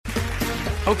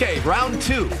Okay, round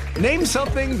two. Name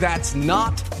something that's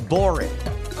not boring.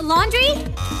 A laundry?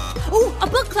 Ooh, a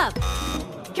book club.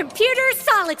 Computer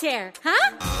solitaire,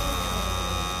 huh?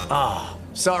 Ah,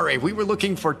 sorry, we were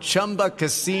looking for Chumba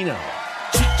Casino.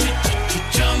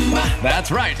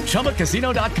 That's right,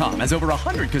 ChumbaCasino.com has over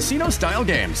 100 casino-style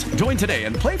games. Join today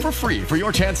and play for free for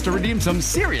your chance to redeem some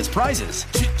serious prizes.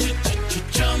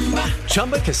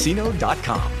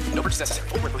 ChumbaCasino.com. No purchase necessary.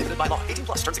 Void where prohibited by law. 18+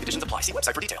 terms and conditions apply. See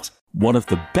website for details. One of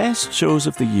the best shows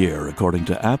of the year, according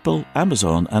to Apple,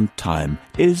 Amazon, and Time,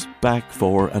 is back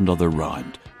for another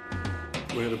round.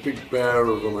 We had a big bear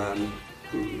of a man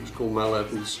who was called Mal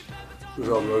Evans, who was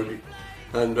our roadie.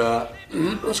 And I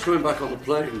was coming back on the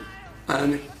plane,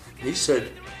 and he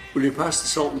said, "Will you pass the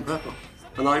salt and pepper?"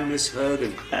 And I misheard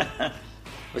him. I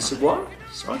said, "What?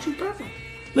 Sergeant Pepper?"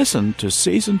 Listen to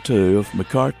Season 2 of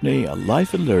McCartney, A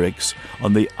Life in Lyrics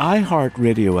on the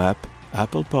iHeartRadio app,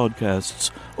 Apple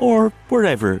Podcasts, or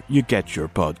wherever you get your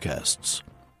podcasts.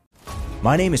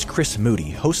 My name is Chris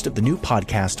Moody, host of the new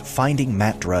podcast, Finding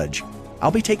Matt Drudge.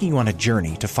 I'll be taking you on a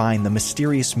journey to find the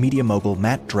mysterious media mogul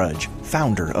Matt Drudge,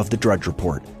 founder of The Drudge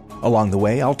Report. Along the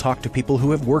way, I'll talk to people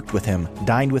who have worked with him,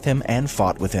 dined with him, and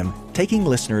fought with him, taking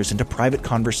listeners into private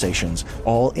conversations,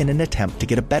 all in an attempt to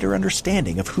get a better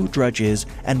understanding of who Drudge is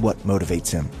and what motivates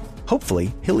him.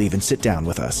 Hopefully, he'll even sit down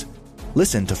with us.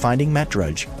 Listen to Finding Matt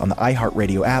Drudge on the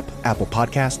iHeartRadio app, Apple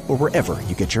Podcast, or wherever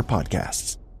you get your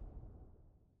podcasts.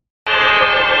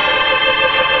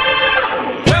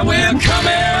 Well, we're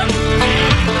coming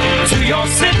to your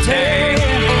city.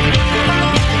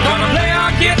 Gonna play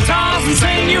our guitars and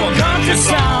sing you a country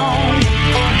song.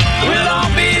 We'll all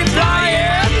be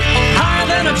flying higher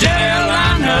than a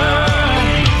jetliner.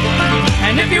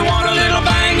 And if you want a little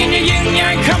bang in your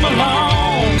yin-yang, come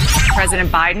along.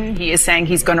 President Biden, he is saying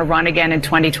he's going to run again in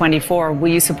 2024. Will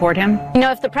you support him? You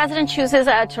know, if the president chooses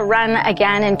to run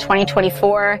again in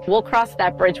 2024, we'll cross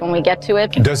that bridge when we get to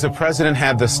it. Does the president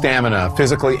have the stamina,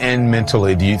 physically and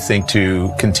mentally, do you think,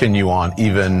 to continue on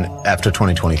even after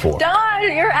 2024? Don,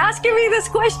 you're asking me this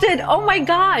question. Oh, my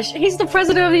gosh. He's the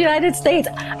president of the United States.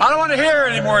 I don't want to hear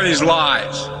any more of these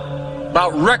lies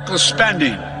about reckless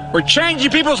spending. We're changing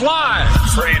people's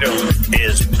lives. Freedom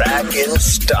is back in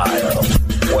style.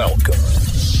 Welcome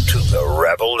to the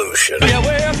revolution. Yeah,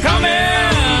 we're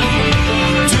coming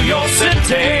to your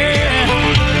city.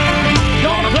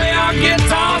 Gonna play our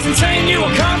guitars and sing you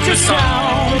a country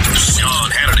song.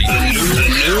 Sean Hannity. The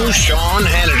new Sean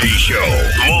Hannity Show.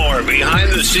 More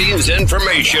behind-the-scenes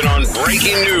information on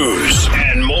breaking news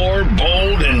and more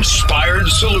bold, inspired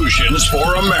solutions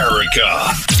for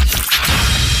America.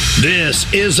 This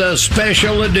is a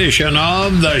special edition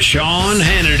of the Sean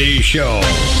Hannity Show.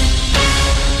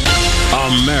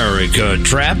 America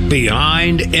trapped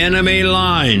behind enemy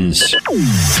lines.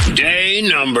 Day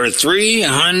number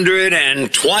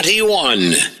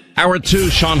 321. Hour 2,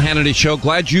 Sean Hannity Show.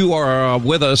 Glad you are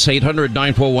with us.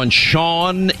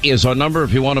 800-941-SEAN is our number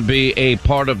if you want to be a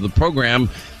part of the program.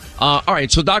 All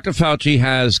right, so Dr. Fauci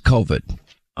has COVID.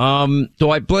 Do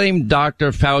I blame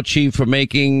Dr. Fauci for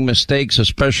making mistakes,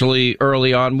 especially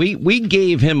early on? We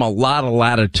gave him a lot of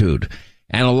latitude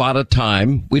and a lot of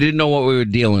time. We didn't know what we were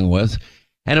dealing with.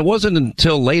 And it wasn't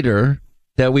until later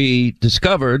that we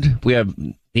discovered we have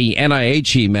the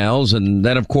NIH emails. And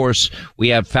then, of course, we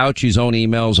have Fauci's own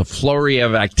emails, a flurry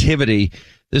of activity.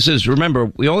 This is,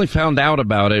 remember, we only found out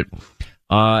about it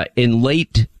in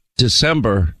late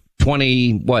December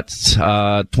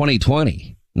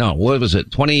 2020. No, what was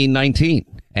it? 2019.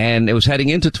 And it was heading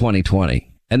into 2020.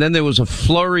 And then there was a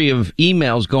flurry of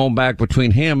emails going back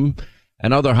between him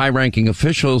and other high-ranking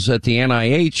officials at the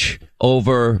NIH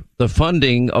over the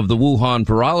funding of the Wuhan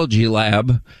Virology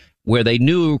Lab, where they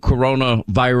knew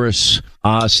coronavirus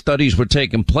studies were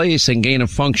taking place and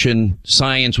gain-of-function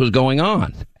science was going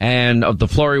on. And of the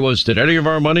flurry was, did any of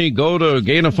our money go to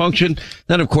gain-of-function?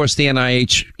 Then, of course, the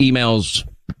NIH emails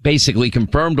basically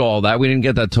confirmed all that. We didn't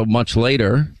get that till much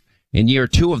later in year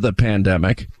 2 of the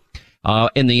pandemic.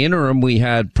 In the interim, we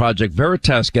had Project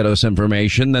Veritas get us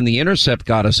information. Then The Intercept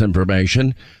got us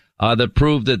information that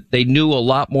proved that they knew a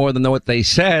lot more than what they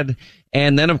said.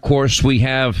 And then, of course, we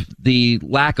have the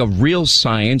lack of real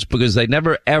science because they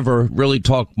never, ever really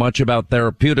talk much about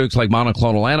therapeutics like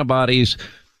monoclonal antibodies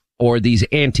or these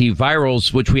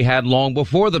antivirals, which we had long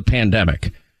before the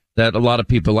pandemic, that a lot of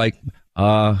people like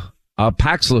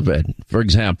Paxlovid, for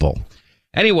example.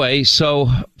 Anyway, so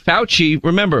Fauci,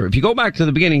 remember, if you go back to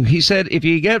the beginning, he said, if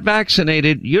you get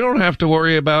vaccinated, you don't have to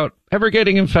worry about ever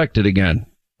getting infected again.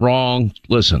 Wrong.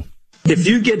 Listen. If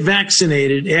you get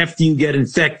vaccinated after you get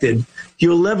infected,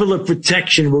 your level of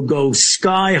protection will go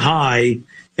sky high,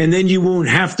 and then you won't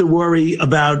have to worry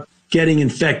about getting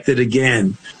infected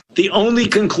again. The only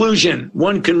conclusion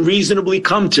one can reasonably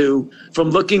come to from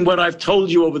looking what I've told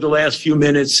you over the last few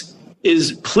minutes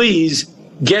is please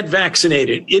get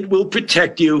vaccinated. It will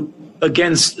protect you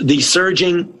against the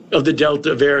surging of the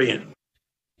Delta variant.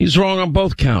 He's wrong on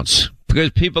both counts because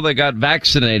people that got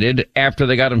vaccinated after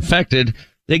they got infected,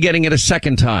 they're getting it a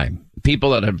second time.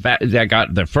 People that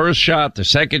got their first shot, the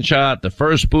second shot, the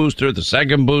first booster, the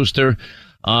second booster.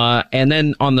 And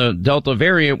then on the Delta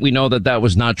variant, we know that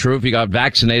was not true. If you got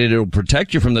vaccinated, it will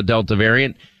protect you from the Delta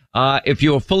variant. If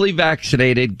you were fully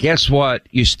vaccinated, guess what?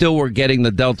 You still were getting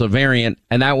the Delta variant,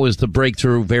 and that was the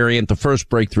breakthrough variant, the first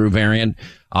breakthrough variant,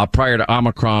 prior to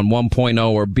Omicron 1.0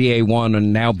 or BA1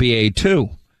 and now BA2.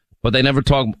 But they never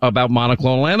talk about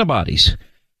monoclonal antibodies.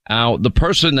 The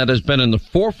person that has been in the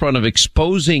forefront of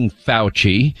exposing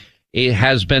Fauci, it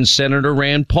has been Senator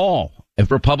Rand Paul.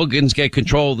 If Republicans get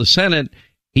control of the Senate,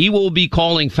 he will be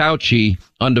calling Fauci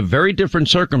under very different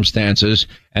circumstances,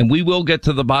 and we will get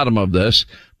to the bottom of this.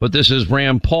 But this is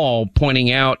Rand Paul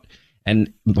pointing out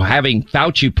and having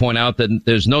Fauci point out that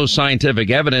there's no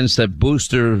scientific evidence that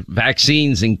booster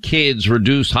vaccines in kids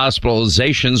reduce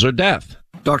hospitalizations or death.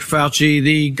 Dr. Fauci,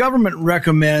 the government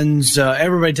recommends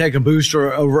everybody take a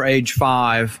booster over age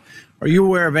 5. Are you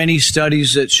aware of any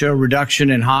studies that show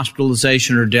reduction in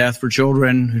hospitalization or death for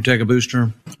children who take a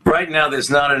booster? Right now,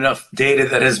 there's not enough data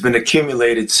that has been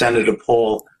accumulated, Senator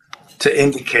Paul, to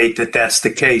indicate that that's the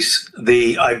case.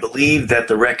 I believe that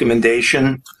the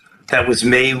recommendation that was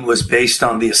made was based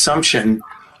on the assumption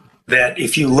that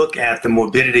if you look at the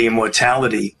morbidity and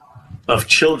mortality of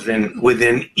children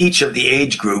within each of the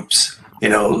age groups,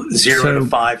 0 to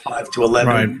 5, 5 to 11.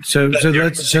 Right. So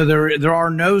there are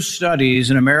no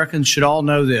studies, and Americans should all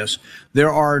know this.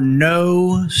 There are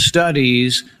no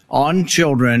studies on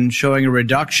children showing a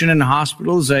reduction in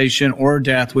hospitalization or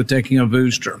death with taking a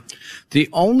booster. The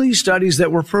only studies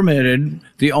that were permitted,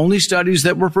 the only studies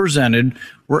that were presented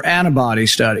were antibody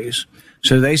studies.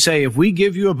 So they say if we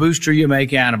give you a booster, you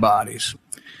make antibodies.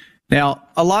 Now,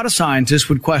 a lot of scientists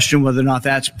would question whether or not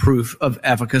that's proof of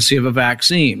efficacy of a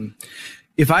vaccine.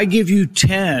 If I give you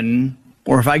 10,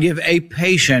 or if I give a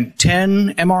patient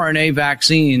 10 mRNA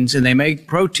vaccines and they make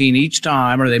protein each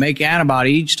time, or they make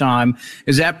antibody each time,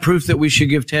 is that proof that we should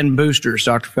give 10 boosters,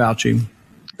 Dr. Fauci?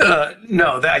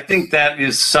 No, I think that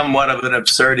is somewhat of an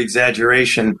absurd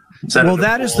exaggeration. Well,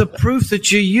 that is the proof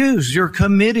that you use. Your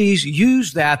committees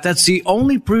use that. That's the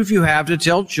only proof you have to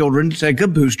tell children to take a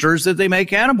booster is that they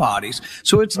make antibodies.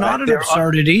 So it's not an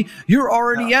absurdity. You're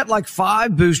already at like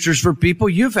 5 boosters for people.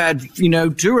 You've had,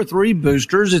 2 or 3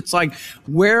 boosters. It's like,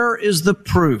 where is the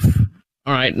proof?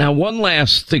 All right. Now, one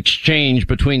last exchange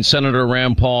between Senator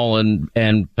Rand Paul and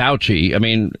Fauci. I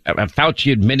mean,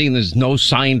 Fauci admitting there's no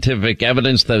scientific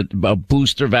evidence that a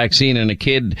booster vaccine in a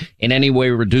kid in any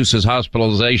way reduces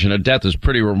hospitalization or death is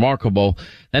pretty remarkable.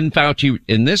 Then Fauci,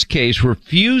 in this case,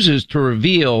 refuses to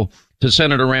reveal to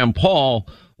Senator Rand Paul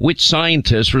which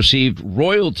scientists received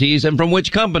royalties and from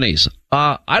which companies.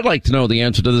 I'd like to know the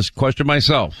answer to this question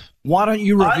myself. Why don't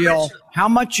you reveal how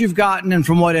much you've gotten and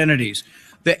from what entities?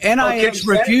 The NIH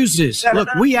refuses. Look,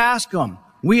 we ask them.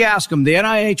 The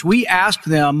NIH, we ask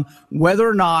them whether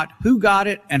or not who got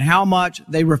it and how much.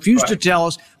 They refuse to tell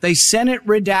us. They sent it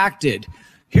redacted.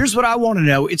 Here's what I want to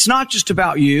know. It's not just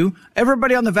about you.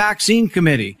 Everybody on the vaccine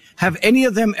committee. Have any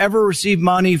of them ever received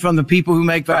money from the people who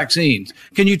make vaccines?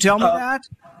 Can you tell me that?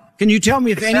 Can you tell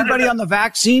me if anybody on the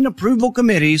vaccine approval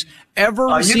committees ever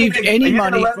received any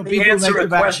money from people who make the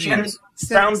vaccines?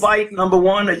 Soundbite number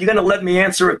 1. Are you going to let me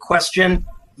answer a question?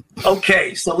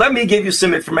 Okay, so let me give you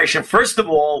some information. First of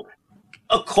all,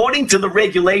 according to the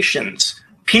regulations,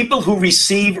 people who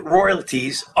receive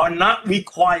royalties are not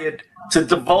required to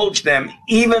divulge them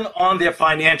even on their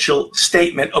financial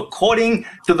statement, according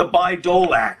to the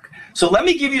Bayh-Dole Act. So let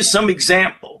me give you some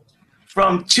example.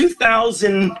 From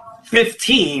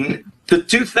 2015 to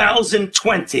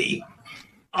 2020,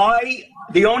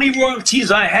 the only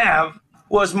royalties I have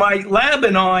was my lab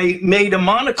and I made a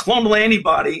monoclonal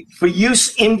antibody for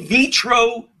use in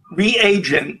vitro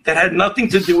reagent that had nothing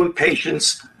to do with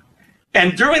patients.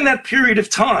 And during that period of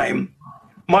time,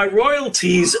 my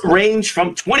royalties ranged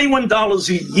from $21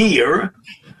 a year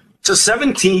to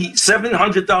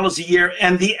 $700 a year.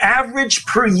 And the average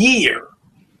per year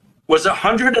was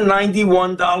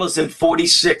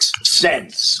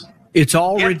 $191.46. It's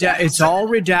all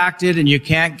redacted, and you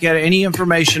can't get any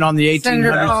information on the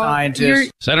 1,800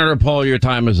 scientists. Senator Paul, your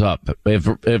time is up.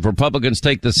 If Republicans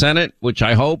take the Senate, which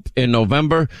I hope in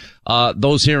November,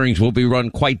 those hearings will be run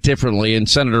quite differently, and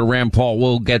Senator Rand Paul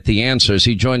will get the answers.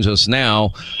 He joins us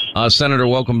now. Senator,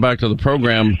 welcome back to the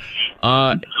program.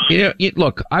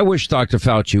 Look, I wish Dr.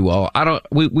 Fauci well.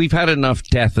 We've had enough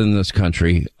death in this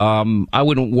country. I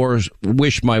wouldn't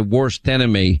wish my worst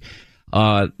enemy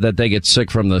that they get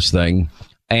sick from this thing.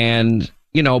 And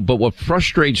but what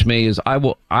frustrates me is I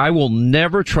will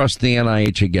never trust the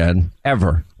NIH again,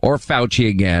 ever, or Fauci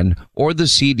again, or the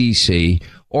CDC,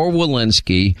 or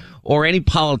Walensky, or any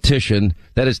politician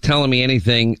that is telling me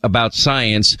anything about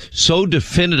science so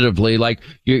definitively, like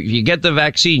you get the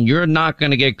vaccine, you're not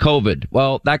going to get COVID.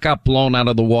 Well, that got blown out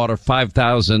of the water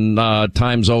 5,000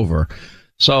 times over.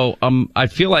 So I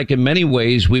feel like in many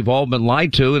ways we've all been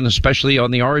lied to, and especially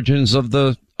on the origins of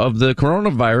the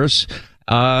coronavirus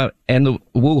and the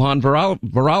Wuhan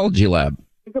virology lab.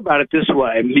 Think about it this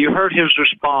way. You heard his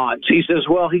response. He says,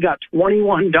 well, he got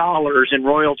 $21 in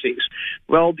royalties.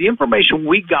 Well, the information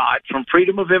we got from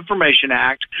Freedom of Information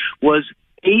Act was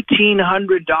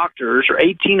 1,800 doctors or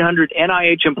 1,800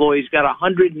 NIH employees got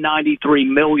 $193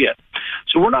 million.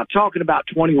 So we're not talking about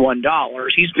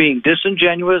 $21. He's being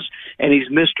disingenuous and he's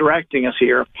misdirecting us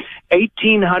here.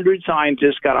 1,800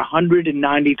 scientists got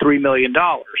 $193 million.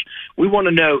 We want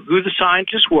to know who the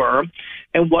scientists were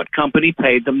and what company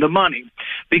paid them the money.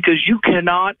 Because you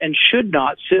cannot and should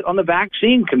not sit on the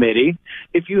vaccine committee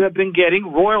if you have been getting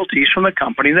royalties from the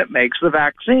company that makes the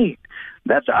vaccine.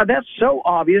 That's so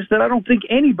obvious that I don't think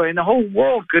anybody in the whole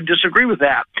world could disagree with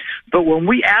that. But when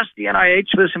we ask the NIH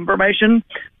for this information,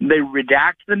 they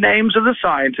redact the names of the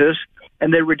scientists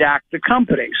and they redact the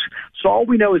companies. So all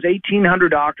we know is 1,800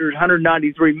 doctors,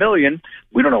 $193 million.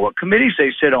 We don't know what committees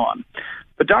they sit on.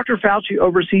 But Dr. Fauci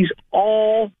oversees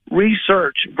all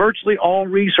research, virtually all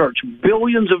research,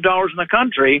 billions of dollars in the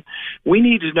country. We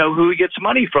need to know who he gets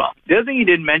money from. The other thing he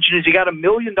didn't mention is he got $1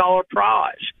 million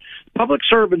prize. Public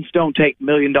servants don't take $1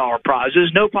 million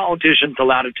prizes. No politician's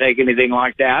allowed to take anything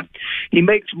like that. He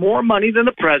makes more money than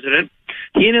the president.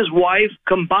 He and his wife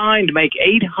combined make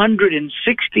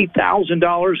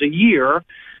 $860,000 a year,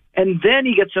 and then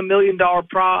he gets $1 million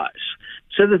prize.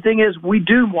 So the thing is, we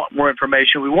do want more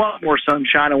information. We want more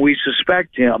sunshine, and we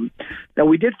suspect him. Now,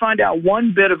 we did find out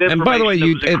one bit of information. And by the way,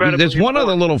 there's one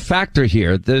other little factor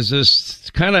here. There's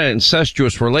this kind of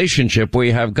incestuous relationship where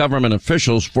you have government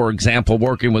officials, for example,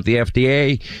 working with the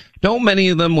FDA. Don't many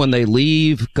of them, when they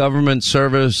leave government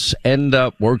service, end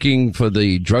up working for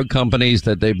the drug companies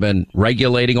that they've been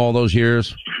regulating all those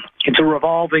years? It's a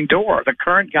revolving door. The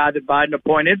current guy that Biden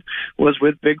appointed was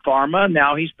with Big Pharma.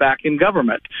 Now he's back in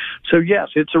government. So, yes,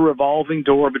 it's a revolving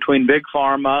door between Big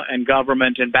Pharma and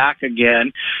government and back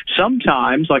again.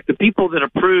 Sometimes, like the people that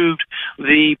approved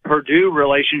the Purdue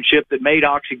relationship that made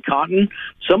OxyContin,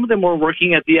 some of them were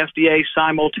working at the FDA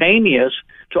simultaneous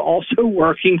to also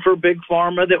working for Big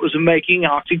Pharma that was making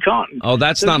OxyContin. Oh,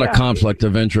 that's not a conflict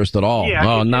of interest at all. Yeah,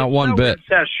 oh, not one bit.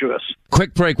 Incestuous.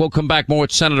 Quick break. We'll come back more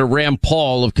with Senator Rand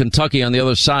Paul of Kentucky on the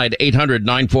other side.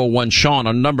 800-941-SEAN.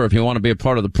 A number if you want to be a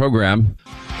part of the program.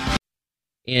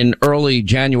 In early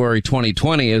January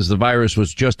 2020, as the virus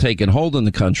was just taking hold in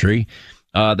the country,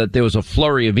 that there was a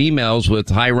flurry of emails with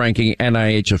high-ranking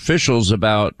NIH officials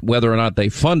about whether or not they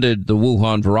funded the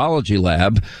Wuhan virology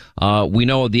lab. We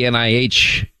know the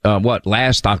NIH,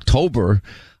 last October,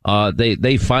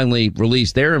 they finally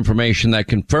released their information that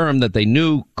confirmed that they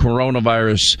knew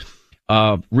coronavirus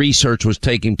research was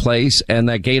taking place and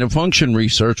that gain-of-function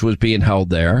research was being held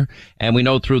there. And we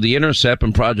know through The Intercept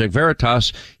and Project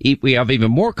Veritas, we have even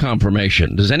more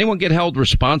confirmation. Does anyone get held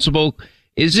responsible?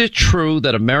 Is it true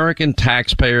that American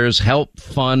taxpayers helped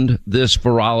fund this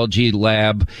virology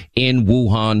lab in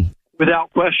Wuhan?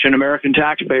 Without question, American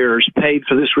taxpayers paid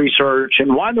for this research.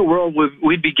 And why in the world would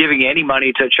we be giving any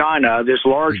money to China, this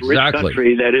large, rich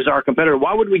country that is our competitor?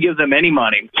 Why would we give them any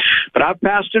money? But I've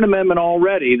passed an amendment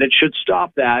already that should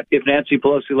stop that if Nancy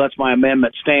Pelosi lets my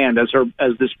amendment stand as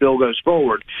this bill goes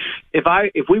forward.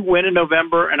 If we win in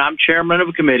November and I'm chairman of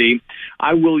a committee,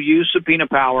 I will use subpoena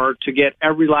power to get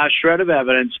every last shred of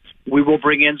evidence. We will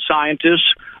bring in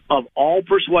scientists of all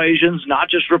persuasions, not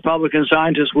just Republican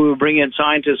scientists. We will bring in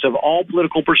scientists of all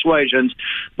political persuasions,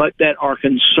 but that are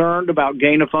concerned about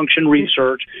gain-of-function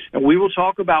research. And we will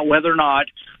talk about whether or not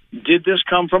did this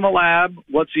come from a lab?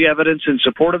 What's the evidence in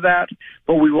support of that?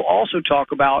 But we will also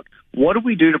talk about what do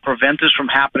we do to prevent this from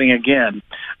happening again?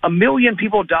 1 million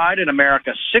people died in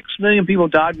America. 6 million people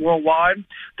died worldwide.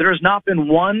 There has not been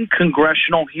one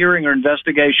congressional hearing or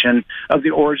investigation of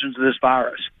the origins of this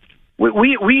virus.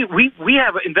 We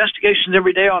have investigations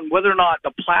every day on whether or not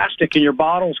the plastic in your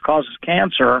bottles causes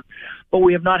cancer, but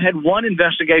we have not had one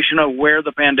investigation of where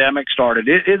the pandemic started.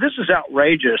 This is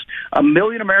outrageous. 1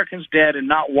 million Americans dead and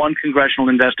not one congressional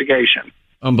investigation.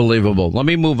 Unbelievable. Let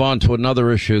me move on to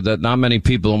another issue that not many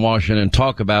people in Washington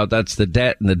talk about. That's the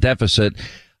debt and the deficit.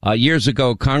 Years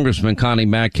ago, Congressman Connie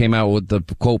Mack came out with the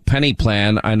quote penny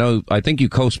plan. I think you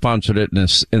co-sponsored it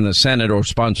in the Senate or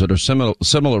sponsored a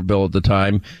similar bill at the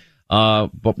time.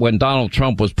 But when Donald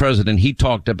Trump was president, he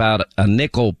talked about a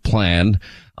nickel plan.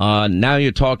 Now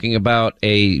you're talking about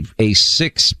a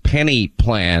 6 penny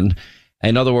plan.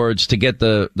 In other words, to get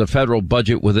the federal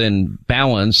budget within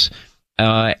balance.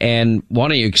 And why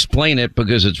don't you explain it?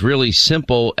 Because it's really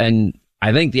simple. And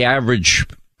I think the average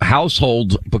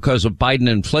household, because of Biden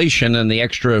inflation and the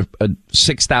extra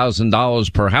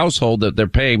 $6,000 per household that they're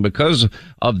paying because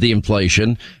of the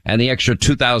inflation, and the extra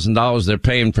 $2,000 they're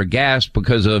paying for gas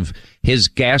because of his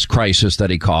gas crisis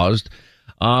that he caused,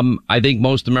 I think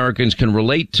most Americans can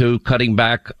relate to cutting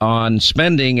back on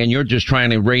spending, and you're just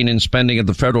trying to rein in spending at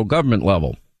the federal government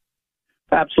level.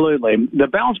 Absolutely. The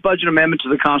balanced budget amendment to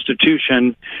the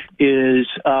Constitution is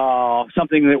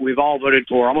something that we've all voted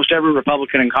for. Almost every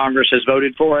Republican in Congress has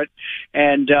voted for it.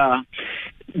 And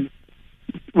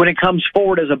when it comes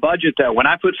forward as a budget, though, when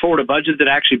I put forward a budget that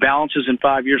actually balances in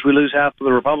 5 years, we lose half of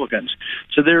the Republicans.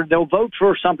 So they'll vote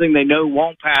for something they know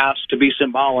won't pass to be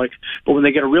symbolic, but when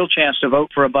they get a real chance to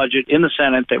vote for a budget in the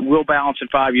Senate that will balance in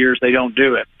 5 years, they don't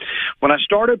do it. When I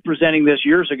started presenting this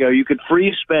years ago, you could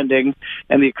freeze spending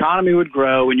and the economy would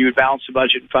grow and you would balance the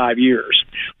budget in 5 years.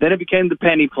 Then it became the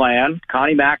penny plan.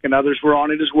 Connie Mack and others were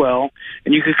on it as well.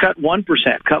 And you could cut 1%,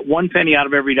 cut 1 penny out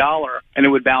of every dollar, and it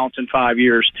would balance in 5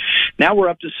 years. Now we're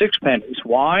up to 6 pennies.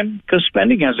 Why? Because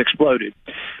spending has exploded.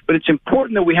 But it's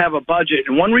important that we have a budget.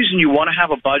 And one reason you want to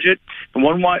have a budget and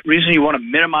one reason you want to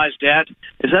minimize debt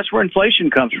is that's where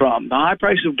inflation comes from. The high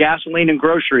price of gasoline and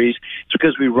groceries is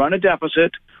because we run a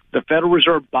deficit. The Federal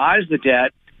Reserve buys the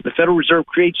debt. The Federal Reserve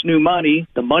creates new money,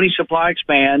 the money supply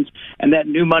expands, and that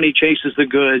new money chases the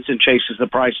goods and chases the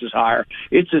prices higher.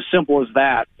 It's as simple as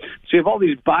that. So you have all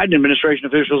these Biden administration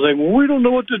officials saying, well, we don't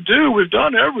know what to do. We've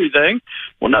done everything.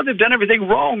 Well, no, they've done everything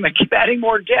wrong. They keep adding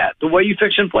more debt. The way you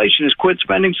fix inflation is quit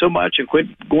spending so much and quit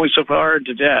going so far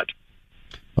into debt.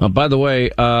 By the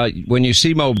way, when you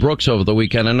see Mo Brooks over the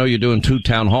weekend, I know you're doing 2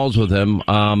 town halls with him.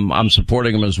 I'm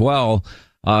supporting him as well.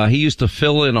 He used to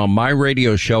fill in on my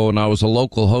radio show when I was a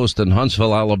local host in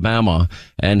Huntsville, Alabama,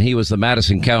 and he was the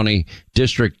Madison County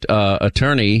District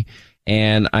Attorney.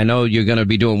 And I know you're going to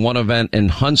be doing one event in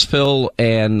Huntsville,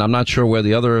 and I'm not sure where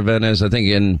the other event is. I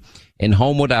think in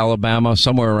Homewood, Alabama,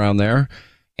 somewhere around there.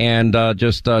 And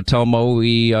just tell Mo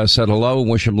we said hello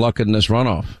and wish him luck in this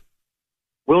runoff.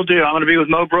 Will do. I'm going to be with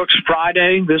Mo Brooks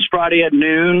this Friday at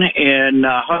noon in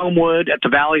Homewood at the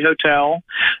Valley Hotel.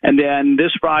 And then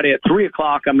this Friday at 3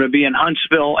 o'clock, I'm going to be in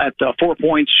Huntsville at the 4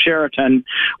 Points Sheraton.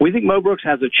 We think Mo Brooks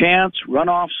has a chance.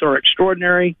 Runoffs are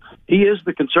extraordinary. He is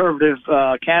the conservative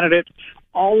candidate.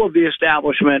 All of the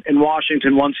establishment in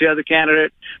Washington wants the other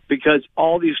candidate because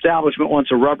all the establishment wants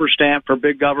a rubber stamp for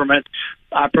big government.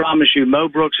 I promise you, Mo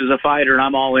Brooks is a fighter, and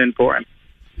I'm all in for him.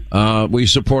 We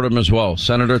support him as well.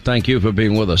 Senator, thank you for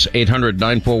being with us.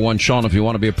 800-941-SEAN if you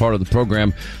want to be a part of the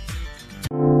program.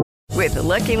 With the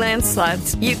Lucky Land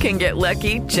Slots, you can get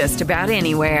lucky just about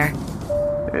anywhere.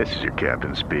 This is your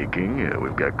captain speaking.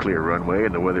 We've got clear runway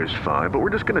and the weather's fine, but we're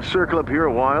just going to circle up here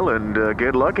a while and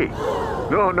get lucky.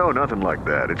 No, nothing like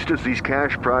that. It's just these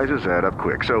cash prizes add up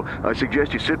quick. So I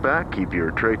suggest you sit back, keep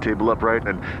your tray table upright,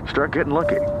 and start getting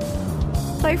lucky.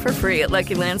 Play for free at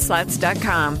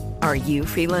LuckyLandSlots.com. Are you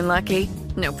feeling lucky?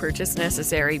 No purchase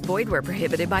necessary. Void where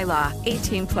prohibited by law.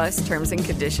 18 plus terms and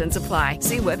conditions apply.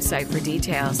 See website for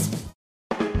details.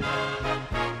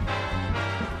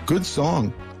 Good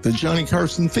song. The Johnny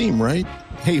Carson theme, right?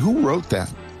 Hey, who wrote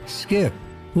that? Skip.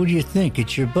 Who do you think?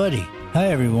 It's your buddy. Hi,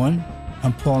 everyone.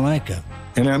 I'm Paul Anka.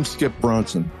 And I'm Skip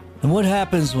Bronson. And what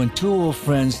happens when 2 old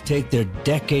friends take their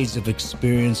decades of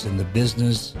experience in the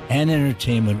business and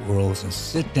entertainment worlds and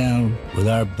sit down with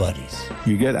our buddies?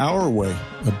 You get Our Way,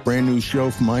 a brand new show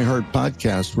from iHeart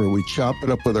Podcast where we chop it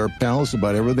up with our pals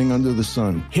about everything under the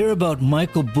sun. Hear about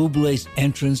Michael Bublé's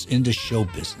entrance into show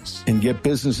business. And get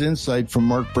business insight from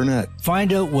Mark Burnett.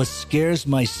 Find out what scares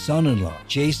my son-in-law,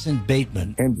 Jason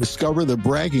Bateman. And discover the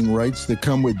bragging rights that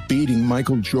come with beating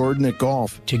Michael Jordan at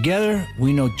golf. Together,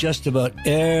 we know just about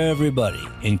everybody,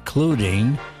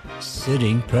 including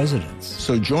sitting presidents.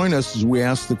 So join us as we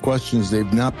ask the questions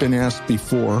they've not been asked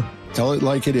before, tell it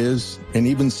like it is, and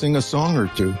even sing a song or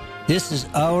two. This is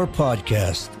our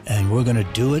podcast, and we're going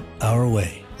to do it our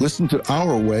way. Listen to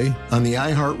Our Way on the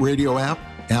iHeartRadio app,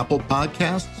 Apple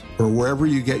Podcasts, or wherever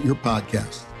you get your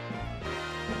podcasts.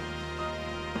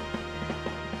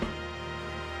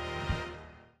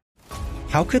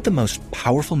 How could the most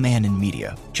powerful man in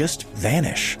media just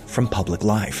vanish from public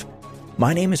life?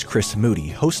 My name is Chris Moody,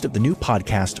 host of the new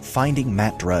podcast, Finding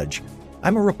Matt Drudge.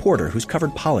 I'm a reporter who's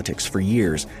covered politics for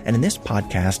years, and in this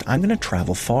podcast, I'm going to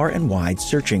travel far and wide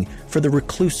searching for the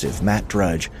reclusive Matt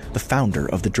Drudge, the founder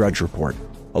of the Drudge Report.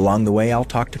 Along the way, I'll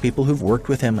talk to people who've worked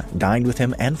with him, dined with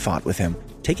him, and fought with him,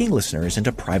 taking listeners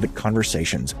into private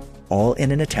conversations, all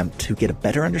in an attempt to get a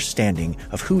better understanding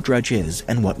of who Drudge is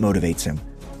and what motivates him.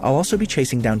 I'll also be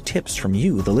chasing down tips from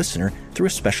you, the listener, through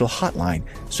a special hotline.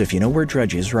 So if you know where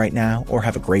Drudge is right now or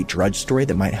have a great Drudge story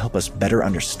that might help us better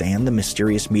understand the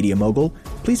mysterious media mogul,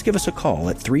 please give us a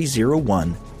call at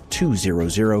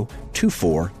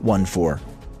 301-200-2414.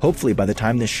 Hopefully by the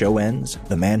time this show ends,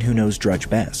 the man who knows Drudge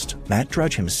best, Matt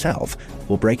Drudge himself,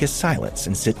 will break his silence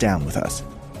and sit down with us.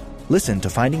 Listen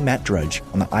to Finding Matt Drudge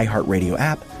on the iHeartRadio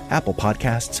app, Apple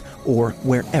Podcasts, or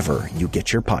wherever you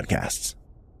get your podcasts.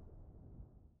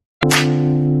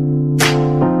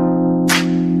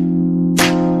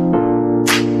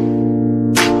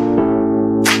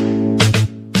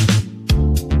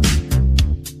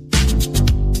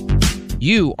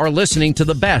 You are listening to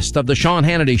the best of the Sean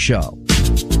Hannity Show.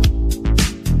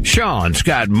 Sean's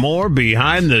got more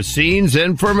behind-the-scenes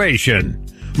information,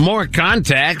 more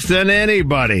contacts than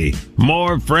anybody,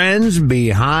 more friends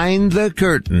behind the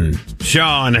curtain.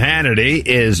 Sean Hannity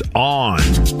is on.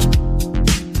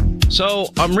 So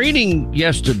I'm reading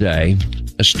yesterday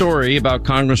a story about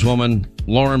Congresswoman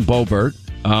Lauren Boebert,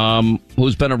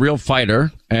 who's been a real fighter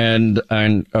and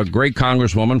a great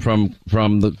congresswoman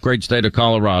from the great state of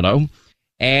Colorado.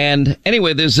 And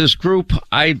anyway, there's this group,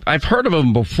 I've heard of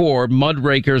them before,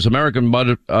 Mudrakers, American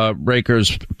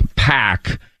Mudrakers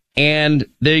PAC, and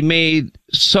they made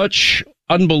such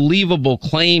unbelievable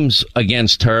claims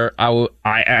against her.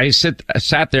 I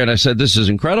sat there and I said, this is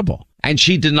incredible. And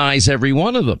she denies every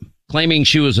one of them, claiming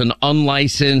she was an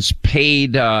unlicensed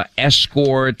paid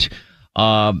escort,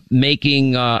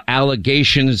 making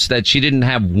allegations that she didn't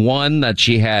have one, that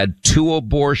she had 2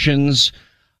 abortions,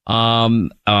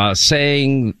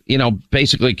 saying,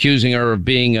 basically accusing her of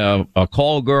being a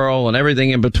call girl and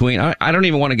everything in between. I don't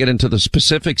even want to get into the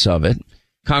specifics of it.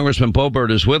 Congressman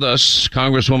Boebert is with us.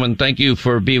 Congresswoman, thank you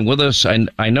for being with us. And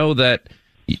I know that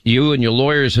you and your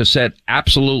lawyers have said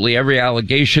absolutely every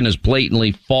allegation is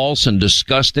blatantly false and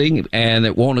disgusting, and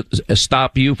it won't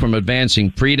stop you from advancing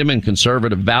freedom and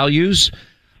conservative values.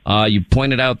 You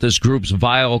pointed out this group's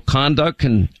vile conduct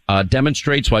and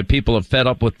demonstrates why people are fed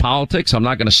up with politics. I'm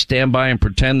not going to stand by and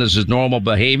pretend this is normal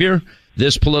behavior.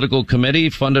 This political committee,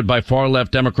 funded by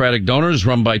far-left Democratic donors,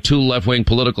 run by 2 left-wing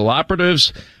political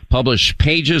operatives, published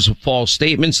pages of false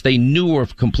statements they knew were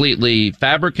completely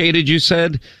fabricated, you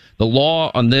said. The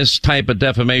law on this type of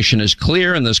defamation is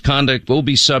clear, and this conduct will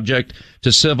be subject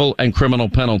to civil and criminal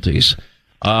penalties.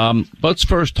 Let's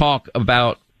first talk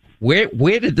about where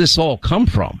did this all come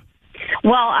from?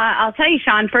 Well, I'll tell you,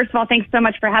 Sean, first of all, thanks so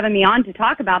much for having me on to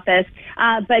talk about this.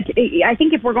 But I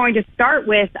think if we're going to start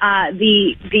with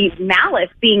the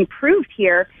malice being proved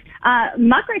here,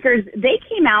 Muckrakers, they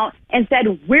came out and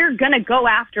said, we're going to go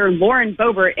after Lauren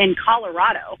Boebert in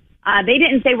Colorado. They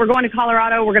didn't say, we're going to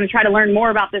Colorado, we're going to try to learn more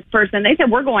about this person. They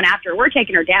said, we're going after her, we're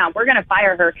taking her down, we're going to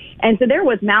fire her. And so there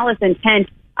was malice intent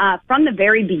from the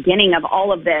very beginning of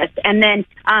all of this. And then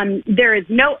there is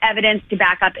no evidence to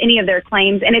back up any of their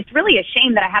claims. And it's really a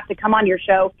shame that I have to come on your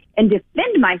show and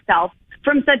defend myself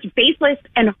from such baseless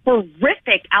and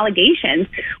horrific allegations.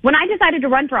 When I decided to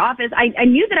run for office, I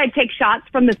knew that I'd take shots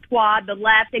from the squad, the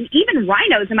left, and even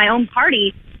rhinos in my own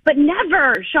party. But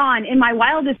never, Sean, in my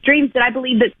wildest dreams did I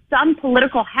believe that some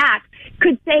political hack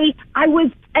could say I was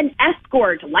an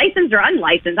escort, licensed or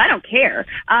unlicensed, I don't care.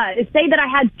 Say that I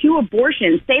had 2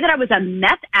 abortions, say that I was a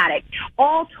meth addict,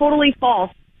 all totally false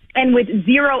and with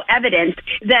zero evidence.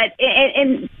 That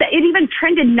and it even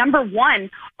trended #1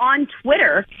 on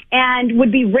Twitter and would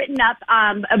be written up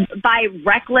by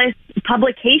reckless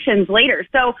publications later.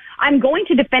 So I'm going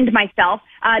to defend myself,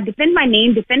 defend my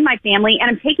name, defend my family, and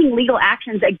I'm taking legal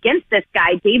actions against this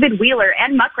guy, David Wheeler,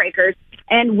 and Muckrakers,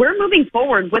 and we're moving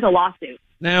forward with a lawsuit.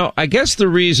 Now, I guess the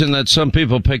reason that some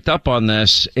people picked up on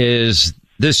this is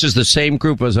the same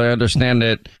group, as I understand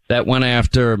it, that went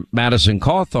after Madison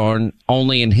Cawthorn.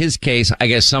 Only in his case, I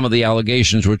guess some of the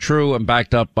allegations were true and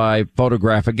backed up by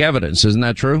photographic evidence. Isn't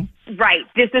that true? Right.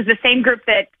 This is the same group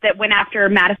that went after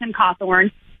Madison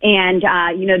Cawthorn. And,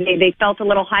 they felt a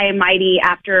little high and mighty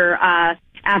after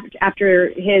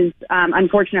his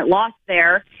unfortunate loss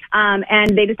there.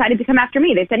 And they decided to come after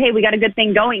me. They said, hey, we got a good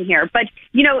thing going here. But,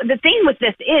 the thing with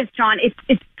this is, Sean,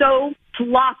 it's so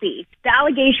sloppy. The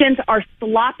allegations are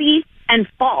sloppy and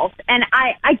false. And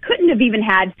I couldn't have even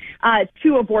had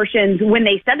 2 abortions when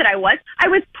they said that I was. I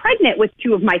was pregnant with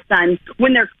 2 of my sons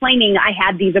when they're claiming I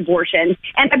had these abortions.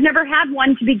 And I've never had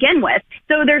one to begin with.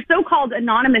 So their so-called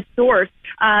anonymous source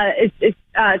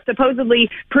supposedly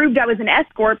proved I was an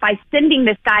escort by sending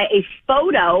this guy a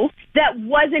photo that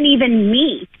wasn't even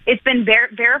me. It's been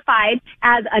verified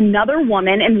as another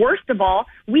woman. And worst of all,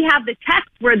 we have the text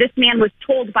where this man was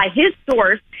told by his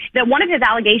source that one of his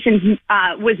allegations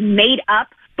was made up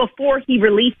before he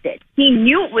released it. He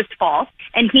knew it was false,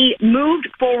 and he moved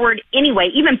forward anyway,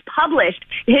 even published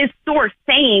his source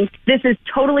saying this is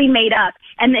totally made up,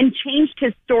 and then changed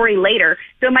his story later.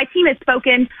 So my team has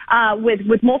spoken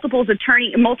with multiple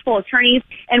attorneys,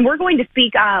 and we're going to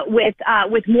speak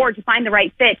with more to find the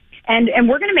right fit. And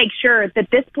we're going to make sure that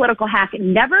this political hack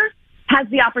never has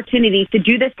the opportunity to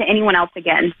do this to anyone else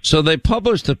again. So they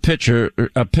published a picture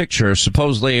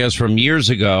supposedly as from years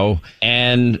ago,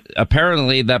 and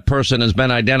apparently that person has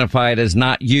been identified as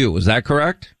not you. Is that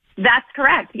correct? That's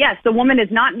correct. Yes, the woman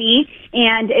is not me,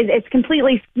 and it's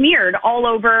completely smeared all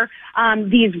over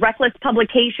these reckless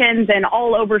publications and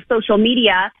all over social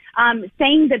media,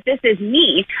 saying that this is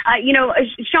me.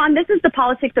 Sean, this is the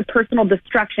politics of personal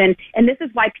destruction, and this is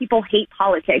why people hate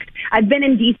politics. I've been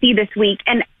in D.C. this week,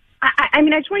 and I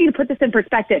just want you to put this in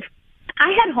perspective. I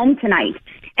had home tonight,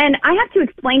 and I have to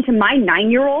explain to my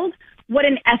 9-year-old what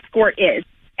an escort is,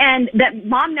 and that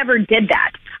mom never did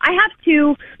that. I have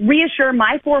to reassure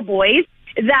my 4 boys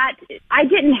that I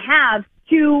didn't have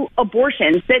 2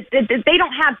 abortions, that they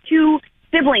don't have 2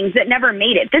 siblings that never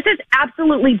made it. This is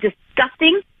absolutely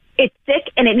disgusting. It's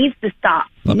sick, and it needs to stop.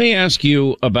 Let me ask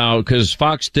you about, because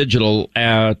Fox Digital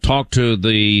talked to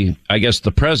the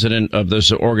president of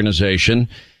this organization,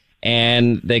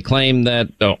 and they claim that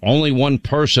only the one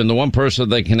person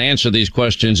that can answer these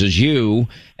questions is you,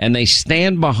 and they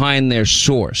stand behind their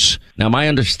source. Now, my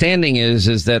understanding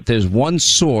is that there's one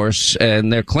source,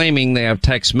 and they're claiming they have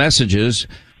text messages.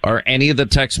 Are any of the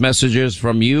text messages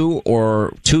from you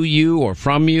or to you or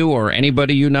from you or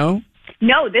anybody you know?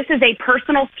 No, this is a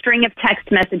personal string of text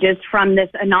messages from this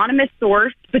anonymous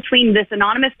source, between this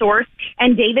anonymous source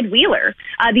and David Wheeler.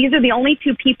 These are the only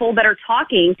 2 people that are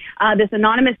talking. This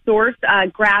anonymous source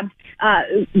grabbed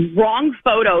wrong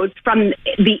photos from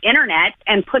the internet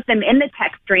and put them in the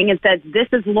text string and says, "This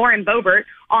is Lauren Boebert,"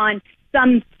 on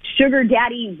some sugar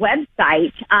daddy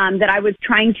website that I was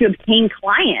trying to obtain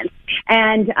clients.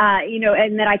 And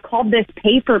that I called this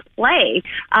pay for play.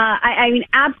 I mean,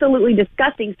 absolutely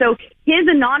disgusting. So his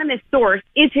anonymous source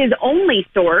is his only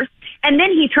source. And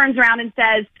then he turns around and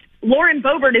says, Lauren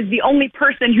Boebert is the only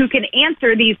person who can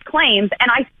answer these claims.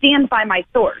 And I stand by my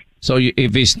source. So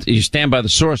if you stand by the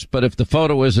source, but if the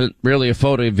photo isn't really a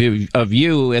photo of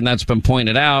you, and that's been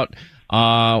pointed out,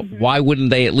 why wouldn't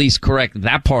they at least correct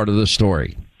that part of the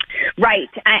story? Right.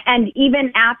 And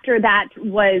even after that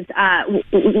was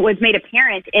made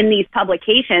apparent in these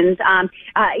publications,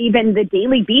 even the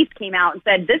Daily Beast came out and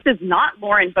said, this is not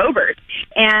Lauren Boebert.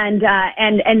 And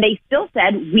they still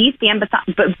said, we stand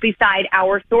beside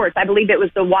our source. I believe it was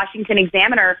the Washington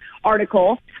Examiner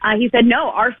article. He said, no,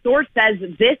 our source says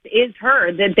this is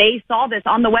her, that they saw this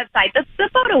on the website. The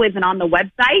photo isn't on the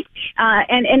website,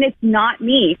 and it's not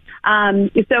me.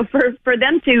 So for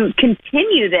them to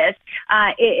continue this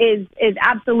is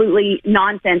absolutely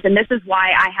nonsense, and this is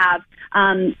why I have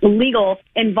legal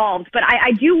involved. But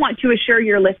I do want to assure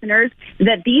your listeners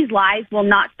that these lies will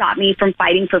not stop me from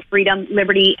fighting for freedom,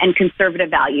 liberty, and conservative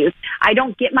values. I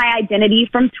don't get my identity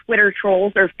from Twitter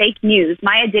trolls or fake news.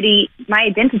 My identity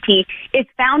is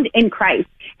found in Christ,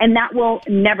 and that will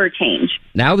never change.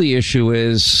 Now the issue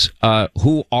is,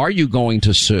 who are you going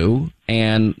to sue?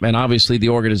 And obviously the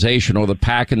organization or the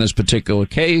PAC in this particular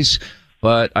case.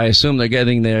 But I assume they're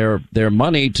getting their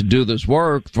money to do this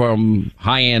work from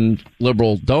high-end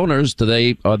liberal donors.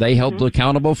 Are they held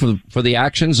accountable for the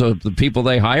actions of the people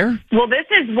they hire? Well, this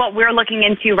is what we're looking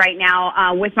into right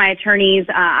now with my attorneys.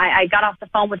 I got off the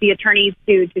phone with the attorneys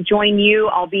to join you.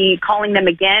 I'll be calling them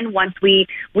again once we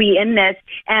end this,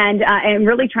 and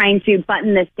really trying to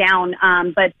button this down.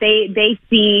 But they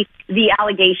see the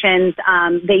allegations.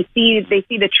 They see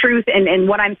the truth in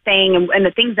what I'm saying and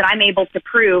the things that I'm able to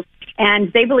prove.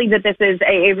 And they believe that this is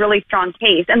a really strong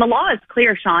case. And the law is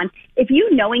clear, Sean. If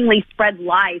you knowingly spread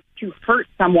lies to hurt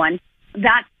someone,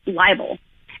 that's libel.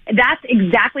 That's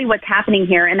exactly what's happening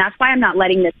here. And that's why I'm not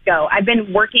letting this go. I've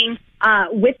been working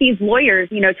with these lawyers,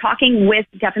 talking with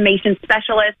defamation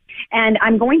specialists, and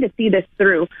I'm going to see this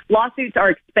through. Lawsuits are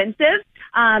expensive.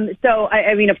 So,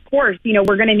 I mean, of course,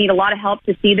 we're going to need a lot of help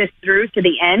to see this through to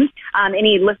the end.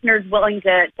 Any listeners willing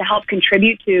to help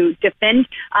contribute to defend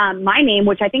my name,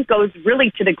 which I think goes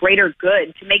really to the greater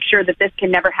good, to make sure that this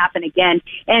can never happen again.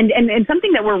 And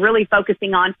something that we're really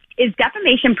focusing on is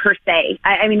defamation per se.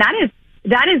 I mean,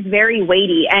 that is very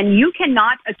weighty, and you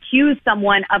cannot accuse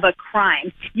someone of a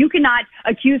crime. You cannot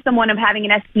accuse someone of having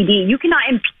an STD. You cannot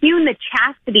impugn the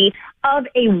chastity of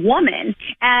a woman,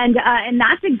 and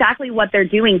that's exactly what they're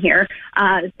doing here.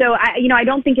 So I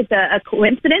don't think it's a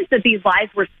coincidence that these lies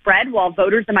were spread while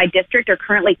voters in my district are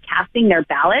currently casting their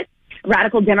ballots.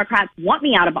 Radical Democrats want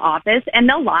me out of office, and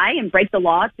they'll lie and break the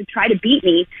law to try to beat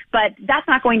me, but that's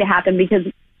not going to happen because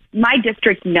my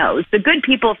district knows. The good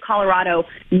people of Colorado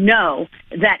know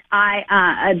that I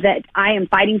am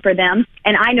fighting for them,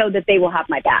 and I know that they will have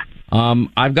my back.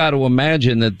 I've got to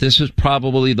imagine that this is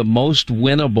probably the most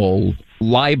winnable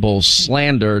libel,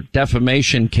 slander,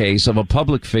 defamation case of a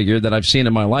public figure that I've seen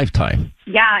in my lifetime.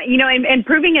 Yeah, and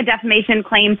proving a defamation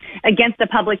claim against a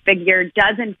public figure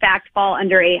does in fact fall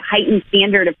under a heightened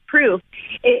standard of proof.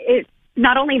 It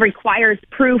not only requires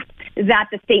proof that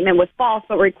the statement was false,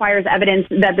 but requires evidence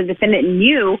that the defendant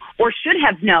knew or should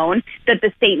have known that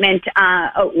the statement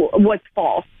was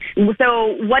false.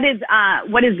 So what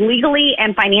is legally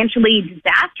and financially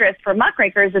disastrous for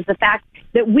muckrakers is the fact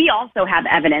that we also have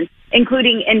evidence,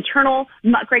 including internal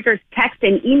muckrakers text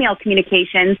and email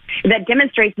communications that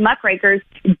demonstrates muckrakers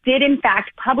did in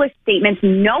fact publish statements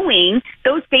knowing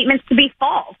those statements to be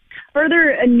false.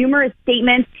 Further, numerous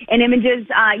statements and images,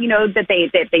 that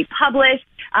they published,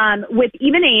 with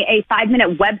even a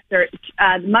 5-minute web search,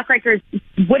 muckrakers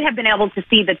would have been able to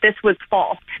see that this was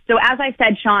false. So as I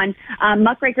said, Sean,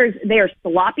 muckrakers, they are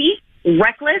sloppy,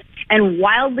 reckless, and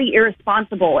wildly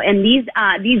irresponsible. And these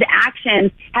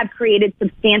actions have created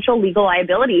substantial legal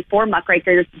liability for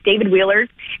muckrakers, David Wheeler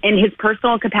in his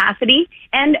personal capacity,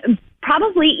 and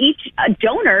probably each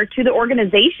donor to the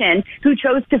organization who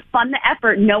chose to fund the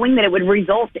effort knowing that it would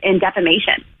result in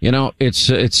defamation. It's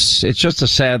just a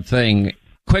sad thing.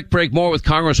 Quick break, more with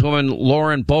Congresswoman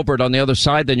Lauren Boebert on the other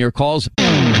side than your calls.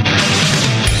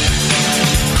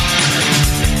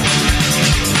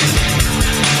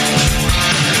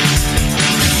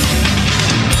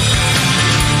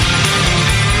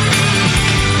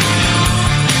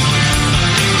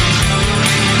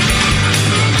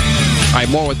 All right,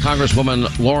 more with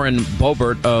Congresswoman Lauren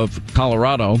Boebert of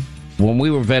Colorado. When we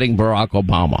were vetting Barack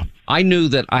Obama, I knew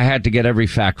that I had to get every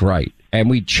fact right. And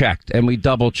we checked, and we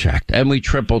double-checked, and we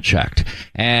triple-checked.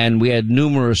 And we had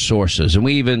numerous sources. And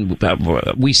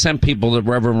we sent people to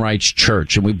Reverend Wright's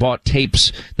church, and we bought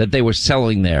tapes that they were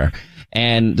selling there.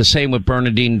 And the same with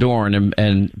Bernadine Dorn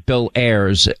and Bill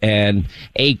Ayers and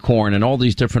Acorn and all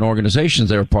these different organizations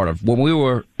they were part of. When we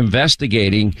were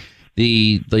investigating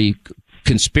the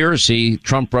conspiracy,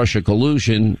 Trump-Russia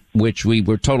collusion, which we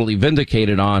were totally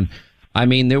vindicated on, I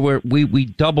mean, we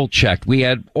double checked. We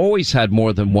had always had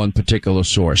more than one particular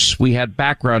source. We had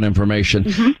background information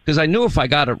because I knew if I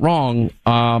got it wrong,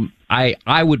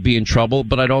 I would be in trouble,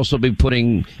 but I'd also be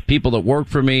putting people that work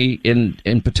for me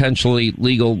in potentially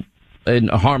in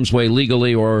harm's way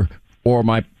legally or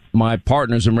my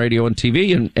partners in radio and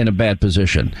TV in a bad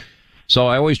position. So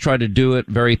I always try to do it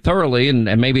very thoroughly,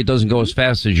 and maybe it doesn't go as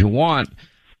fast as you want.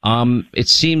 It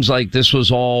seems like this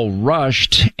was all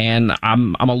rushed, and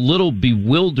I'm a little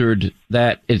bewildered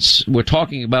that we're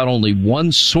talking about only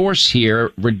one source here,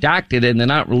 redacted, and they're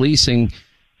not releasing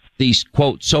these,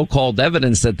 quote, so-called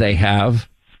evidence that they have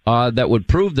that would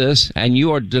prove this, and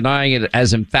you are denying it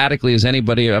as emphatically as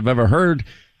anybody I've ever heard,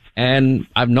 and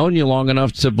I've known you long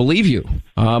enough to believe you.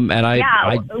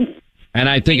 And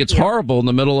I think it's horrible in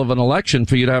the middle of an election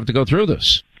for you to have to go through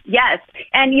this. Yes.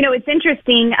 And, it's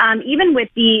interesting, even with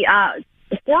the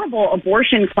horrible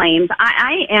abortion claims,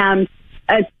 I am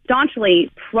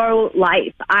staunchly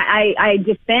pro-life. I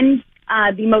defend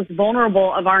the most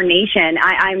vulnerable of our nation.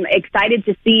 I'm excited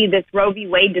to see this Roe v.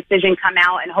 Wade decision come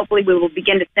out, and hopefully we will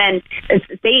begin to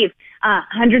save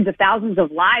hundreds of thousands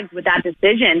of lives with that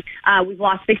decision. We've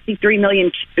lost 63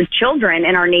 million children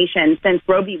in our nation since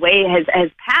Roe v. Wade has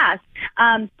passed.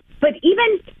 But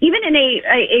even in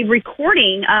a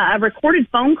recording, a recorded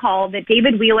phone call that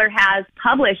David Wheeler has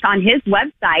published on his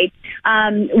website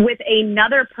with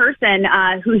another person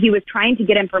who he was trying to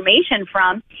get information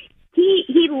from,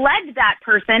 he led that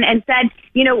person and said,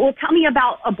 well, tell me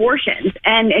about abortions.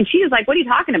 And she was like, what are you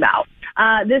talking about?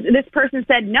 This person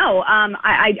said, no,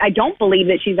 I don't believe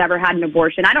that she's ever had an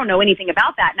abortion. I don't know anything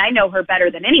about that, and I know her better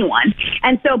than anyone.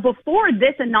 And so before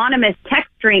this anonymous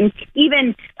text string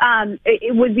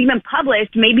it was even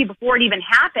published, maybe before it even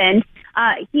happened,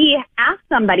 he asked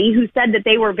somebody who said that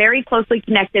they were very closely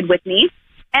connected with me.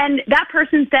 And that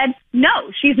person said, no,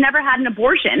 she's never had an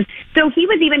abortion. So he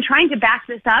was even trying to back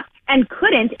this up and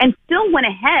couldn't, and still went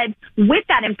ahead with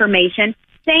that information,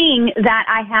 saying that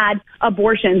I had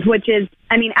abortions, which is,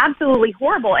 I mean, absolutely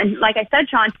horrible. And like I said,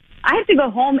 Sean, I have to go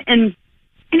home and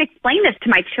explain this to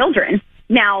my children.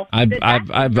 Now,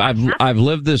 I've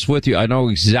lived this with you. I know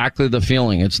exactly the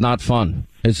feeling. It's not fun.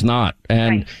 It's not.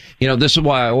 And, you know, this is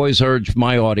why I always urge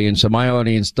my audience, and my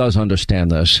audience does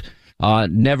understand this.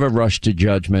 Never rush to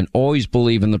judgment. Always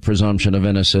believe in the presumption of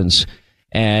innocence.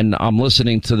 And I'm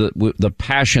listening to the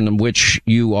passion in which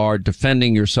you are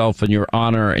defending yourself and your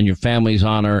honor and your family's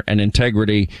honor and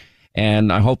integrity.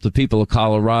 And I hope the people of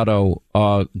Colorado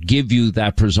give you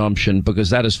that presumption,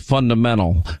 because that is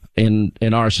fundamental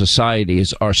in our society,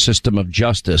 is our system of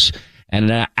justice. And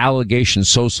an allegation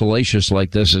so salacious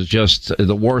like this is just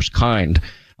the worst kind.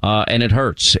 And it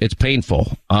hurts. It's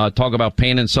painful. Talk about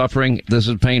pain and suffering. This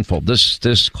is painful.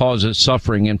 This causes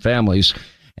suffering in families.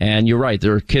 And you're right,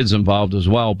 there are kids involved as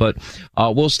well. But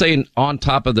we'll stay on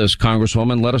top of this,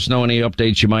 Congresswoman. Let us know any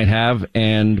updates you might have,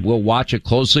 and we'll watch it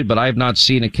closely. But I have not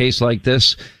seen a case like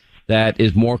this that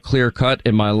is more clear-cut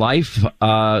in my life,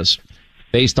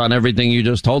 based on everything you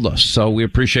just told us. So we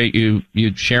appreciate you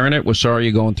sharing it. We're sorry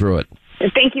you're going through it.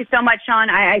 Thank you so much, Sean.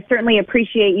 I certainly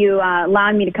appreciate you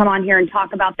allowing me to come on here and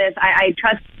talk about this. I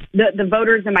trust the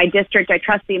voters in my district. I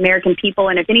trust the American people.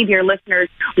 And if any of your listeners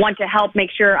want to help make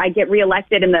sure I get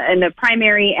reelected in the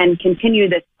primary and continue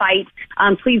this fight,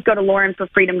 please go to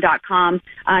LaurenForFreedom.com.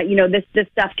 This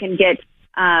stuff can get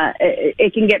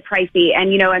it can get pricey.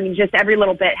 And, just every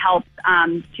little bit helps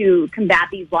to combat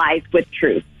these lies with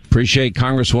truth. Appreciate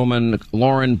Congresswoman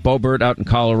Lauren Boebert out in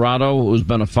Colorado, who's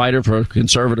been a fighter for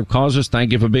conservative causes.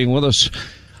 Thank you for being with us.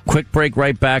 Quick break,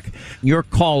 right back. Your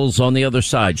calls on the other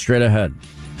side, straight ahead.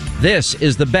 This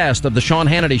is the best of the Sean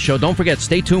Hannity Show. Don't forget,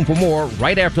 stay tuned for more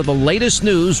right after the latest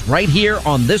news right here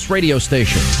on this radio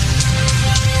station.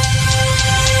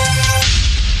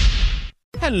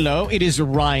 Hello, it is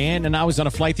Ryan, and I was on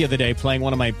a flight the other day playing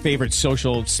one of my favorite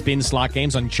social spin slot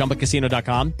games on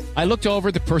ChumbaCasino.com. I looked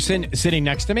over the person sitting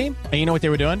next to me, and you know what they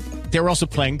were doing? They were also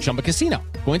playing Chumba Casino.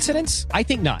 Coincidence? I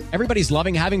think not. Everybody's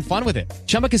loving having fun with it.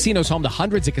 Chumba Casino is home to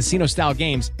hundreds of casino-style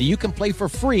games that you can play for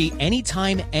free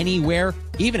anytime, anywhere,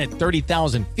 even at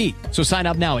 30,000 feet. So sign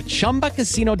up now at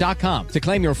ChumbaCasino.com to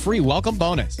claim your free welcome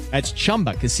bonus. That's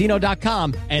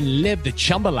ChumbaCasino.com and live the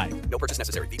Chumba life. No purchase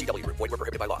necessary. VGW. Void where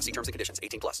prohibited by law. See terms and conditions.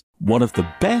 18+. One of the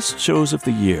best shows of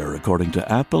the year, according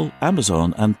to Apple,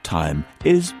 Amazon, and Time,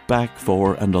 is back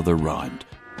for another round.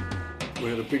 We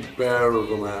had a big bear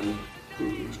of a man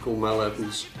who was called Mal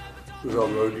Evans, who was our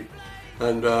roadie.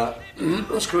 And I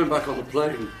was coming back on the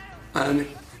plane, and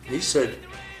he said,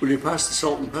 "Will you pass the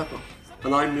salt and pepper?"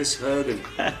 And I misheard him.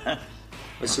 I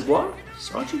said, "What?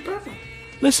 Sergeant Pepper?"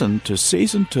 Listen to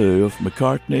Season 2 of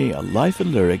McCartney, A Life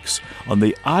in Lyrics on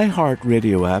the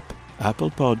iHeartRadio app,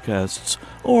 Apple Podcasts,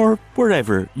 or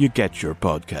wherever you get your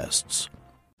podcasts.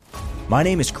 My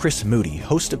name is Chris Moody,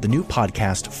 host of the new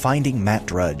podcast, Finding Matt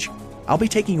Drudge. I'll be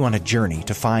taking you on a journey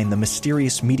to find the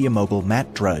mysterious media mogul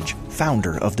Matt Drudge,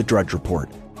 founder of The Drudge Report.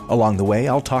 Along the way,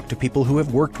 I'll talk to people who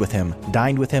have worked with him,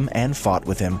 dined with him, and fought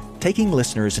with him, taking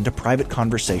listeners into private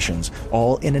conversations,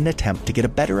 all in an attempt to get a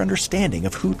better understanding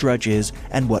of who Drudge is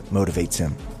and what motivates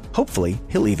him. Hopefully,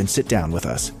 he'll even sit down with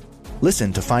us.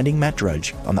 Listen to Finding Matt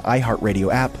Drudge on the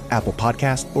iHeartRadio app, Apple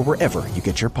Podcast, or wherever you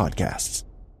get your podcasts.